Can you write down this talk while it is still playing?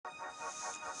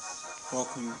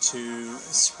Welcome to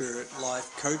Spirit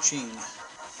Life Coaching.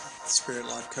 Spirit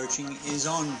Life Coaching is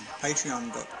on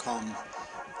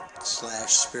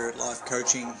patreon.com/Spirit Life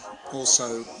Coaching.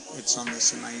 Also, it's on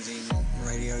this amazing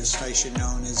radio station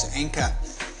known as Anchor.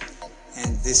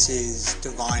 And this is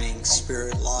Divining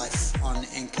Spirit Life on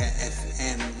Anchor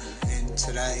FM. And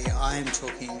today I am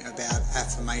talking about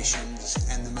affirmations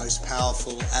and the most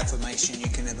powerful affirmation you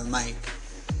can ever make.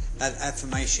 That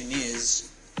affirmation is,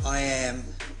 I am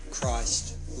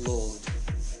Christ Lord.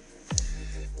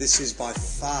 This is by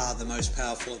far the most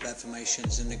powerful of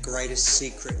affirmations and the greatest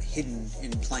secret hidden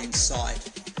in plain sight.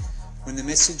 When the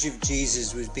message of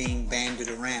Jesus was being banded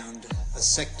around, a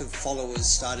sect of followers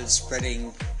started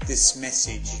spreading this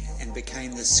message and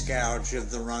became the scourge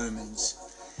of the Romans.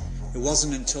 It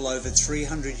wasn't until over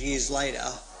 300 years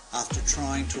later, after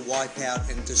trying to wipe out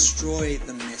and destroy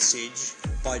the message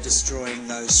by destroying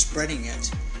those spreading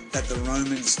it, that the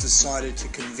Romans decided to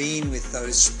convene with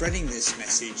those spreading this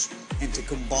message and to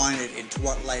combine it into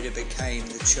what later became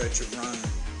the Church of Rome,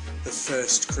 the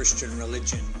first Christian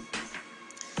religion.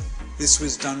 This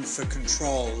was done for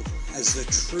control, as the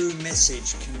true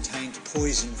message contained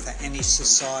poison for any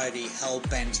society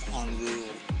hell-bent on rule.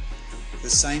 The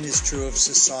same is true of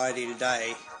society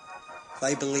today.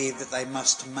 They believe that they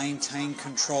must maintain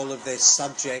control of their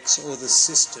subjects or the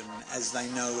system, as they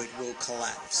know it will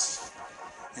collapse.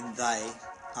 And they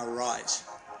are right.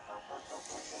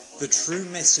 The true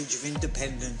message of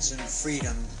independence and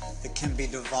freedom that can be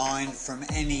divined from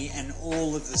any and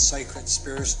all of the sacred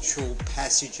spiritual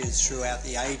passages throughout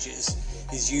the ages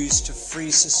is used to free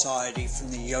society from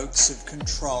the yokes of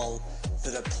control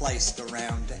that are placed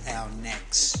around our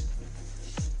necks.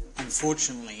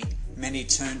 Unfortunately, many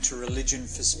turn to religion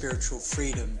for spiritual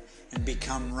freedom and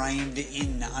become reined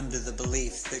in under the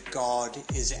belief that God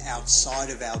is outside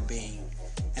of our being,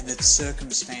 and that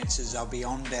circumstances are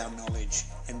beyond our knowledge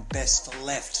and best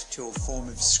left to a form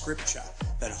of scripture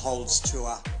that holds to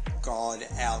a God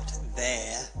out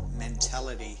there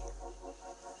mentality.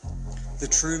 The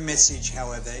true message,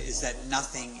 however, is that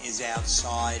nothing is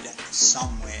outside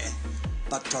somewhere,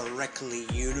 but directly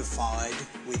unified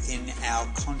within our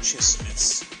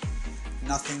consciousness.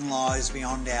 Nothing lies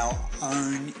beyond our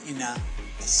own inner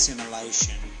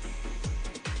assimilation.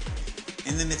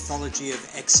 In the mythology of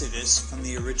Exodus from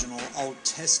the original Old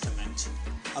Testament,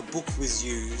 a book was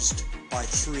used by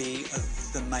three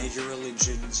of the major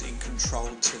religions in control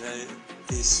to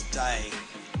this day.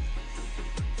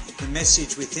 The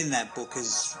message within that book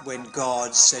is when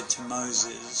God said to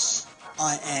Moses,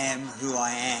 I am who I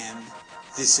am.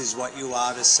 This is what you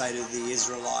are to say to the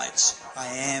Israelites. I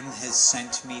am has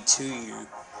sent me to you.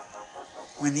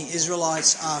 When the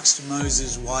Israelites asked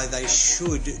Moses why they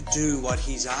should do what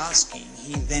he's asking,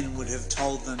 he then would have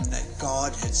told them that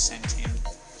God had sent him.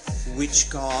 Which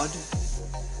God?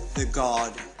 The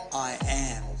God I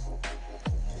am.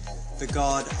 The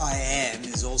God I am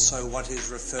is also what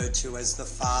is referred to as the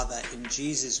Father in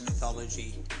Jesus'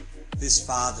 mythology. This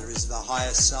Father is the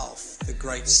higher self, the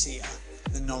great seer,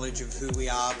 the knowledge of who we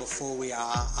are before we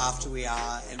are, after we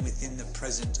are, and within the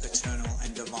present eternal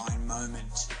and divine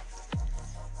moment.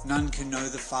 None can know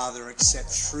the Father except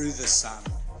through the Son.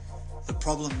 The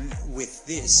problem with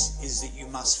this is that you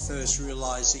must first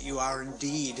realize that you are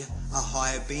indeed a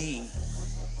higher being,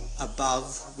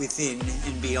 above, within,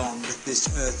 and beyond this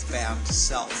earthbound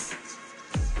self.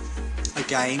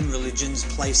 Again, religions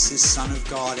place this Son of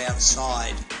God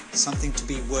outside, something to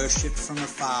be worshipped from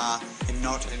afar and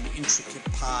not an intricate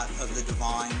part of the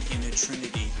divine inner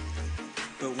Trinity.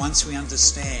 But once we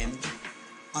understand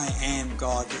I am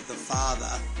God the Father,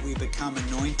 we become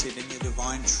anointed in the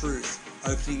divine truth,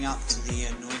 opening up to the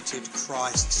anointed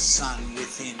Christ Son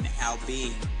within our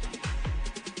being.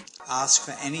 Ask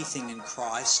for anything in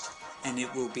Christ, and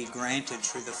it will be granted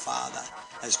through the Father,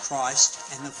 as Christ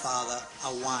and the Father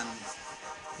are one.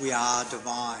 We are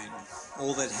divine.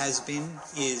 All that has been,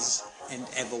 is, and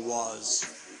ever was.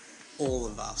 All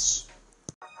of us.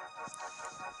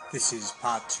 This is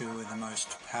part 2 of the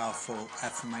most powerful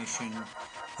affirmation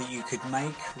that you could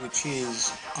make, which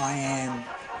is, I am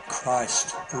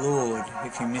Christ Lord.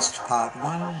 If you missed part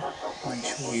 1, make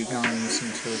sure you go and listen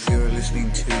to it. You're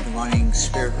listening to Divining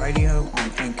Spirit Radio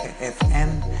on Anchor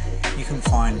FM. You can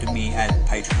find me at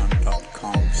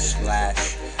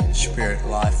patreon.com/Spirit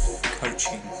Life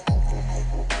Coaching.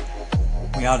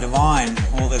 We are divine.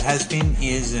 All that has been,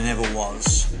 is, and ever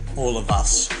was. All of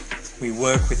us. We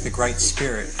work with the Great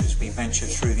Spirit as we venture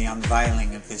through the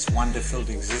unveiling of this wonder-filled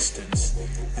existence,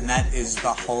 and that is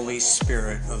the Holy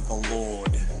Spirit of the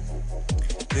Lord.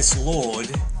 This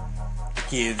Lord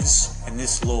gives, and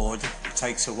this Lord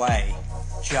takes away,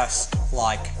 just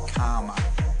like karma.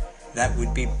 That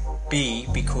would be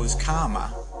because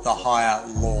karma, the higher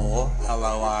law,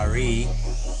 L-O-R-E,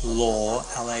 law,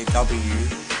 L-A-W,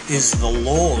 is the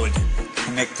Lord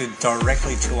connected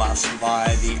directly to us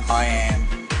via the I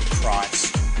am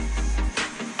Christ.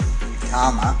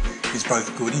 Karma is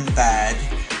both good and bad,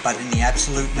 but in the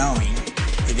absolute knowing,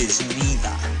 it is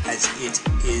neither, as it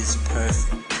is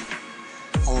perfect.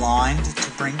 Aligned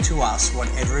to bring to us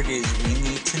whatever it is we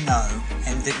need to know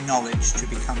and acknowledge to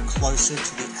become closer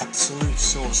to the absolute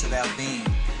source of our being,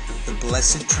 the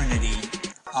Blessed Trinity,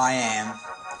 I am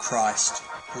Christ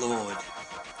Lord.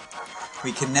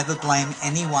 We can never blame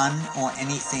anyone or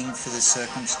anything for the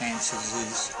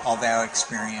circumstances of our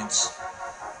experience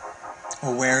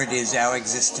or where it is our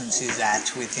existence is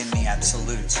at within the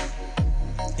Absolute.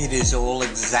 It is all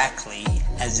exactly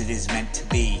as it is meant to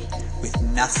be, with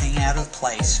nothing out of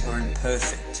place or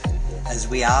imperfect, as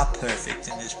we are perfect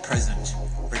and is present,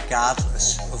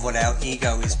 regardless of what our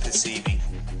ego is perceiving.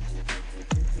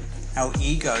 Our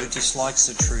ego dislikes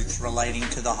the truth relating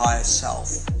to the higher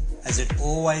self, as it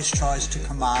always tries to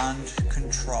command,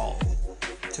 control,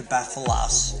 to baffle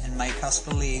us and make us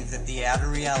believe that the outer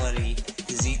reality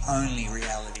is the only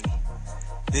reality.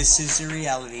 This is the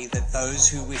reality that those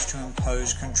who wish to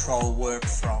impose control work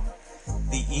from,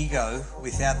 the ego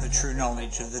without the true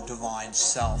knowledge of the divine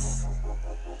self.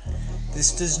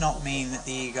 This does not mean that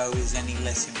the ego is any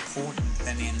less important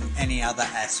than in any other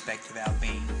aspect of our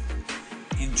being.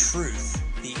 In truth,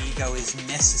 the ego is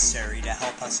necessary to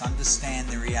help us understand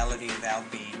the reality of our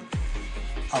being,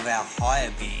 of our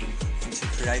higher being, and to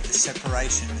create the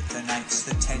separation that donates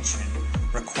the tension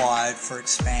required for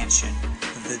expansion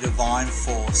of the divine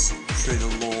force through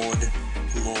the Lord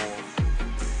Law.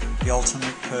 The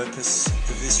ultimate purpose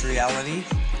of this reality,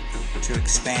 to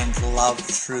expand love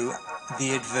through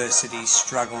the adversity,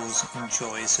 struggles and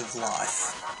joys of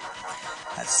life.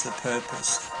 That's the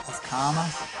purpose of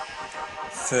karma.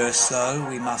 First though,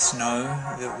 we must know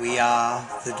that we are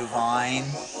the divine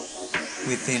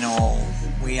within all.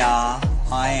 We are,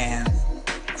 I am,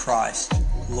 Christ,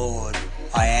 Lord.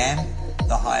 I am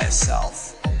the higher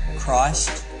self.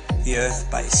 Christ, the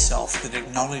earth-based self that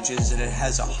acknowledges that it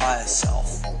has a higher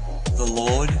self. The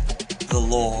Lord, the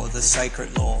law, the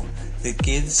sacred law that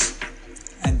gives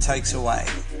and takes away.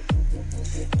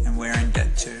 And we're in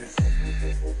debt to.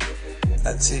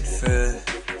 That's it for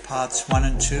parts 1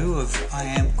 and 2 of I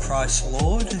am Christ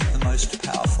Lord, the most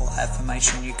powerful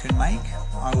affirmation you can make.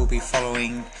 I will be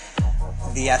following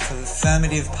the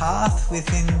affirmative path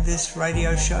within this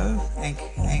radio show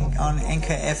on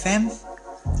Anchor FM,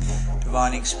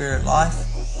 Divining Spirit Life,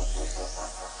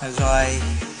 as I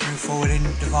move forward in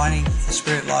divining the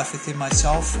spirit life within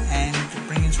myself and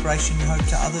bring inspiration and hope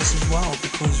to others as well,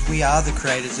 because we are the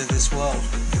creators of this world.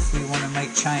 If we want to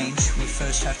make change, we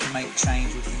first have to make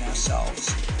change within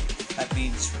ourselves. That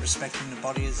means respecting the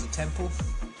body as a temple,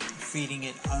 feeding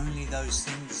it only those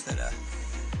things that are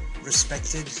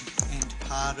respected and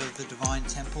part of the divine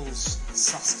temple's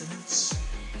sustenance,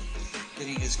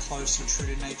 getting as close and true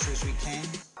to nature as we can.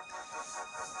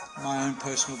 My own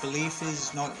personal belief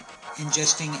is not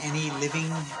ingesting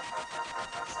anything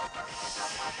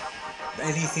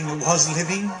that was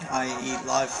living. I eat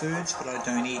live foods, but I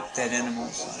don't eat dead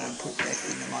animals. I don't put death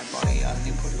into my body. I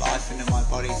only put life into my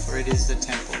body, for it is the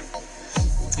temple.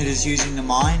 It is using the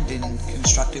mind in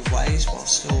constructive ways while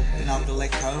still being able to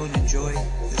let go and enjoy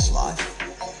this life.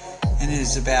 And it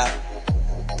is about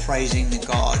praising the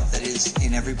God that is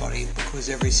in everybody, because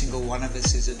every single one of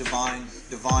us is a divine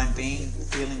being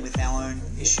dealing with our own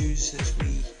issues as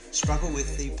we struggle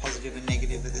with the positive and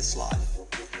negative of this life.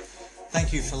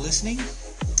 Thank you for listening.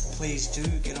 Please do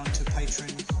get onto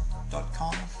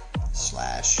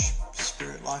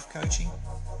patreon.com/spiritlifecoaching,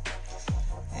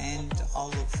 and I'll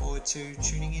look forward to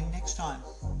tuning in next time.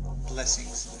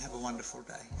 Blessings and have a wonderful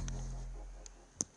day.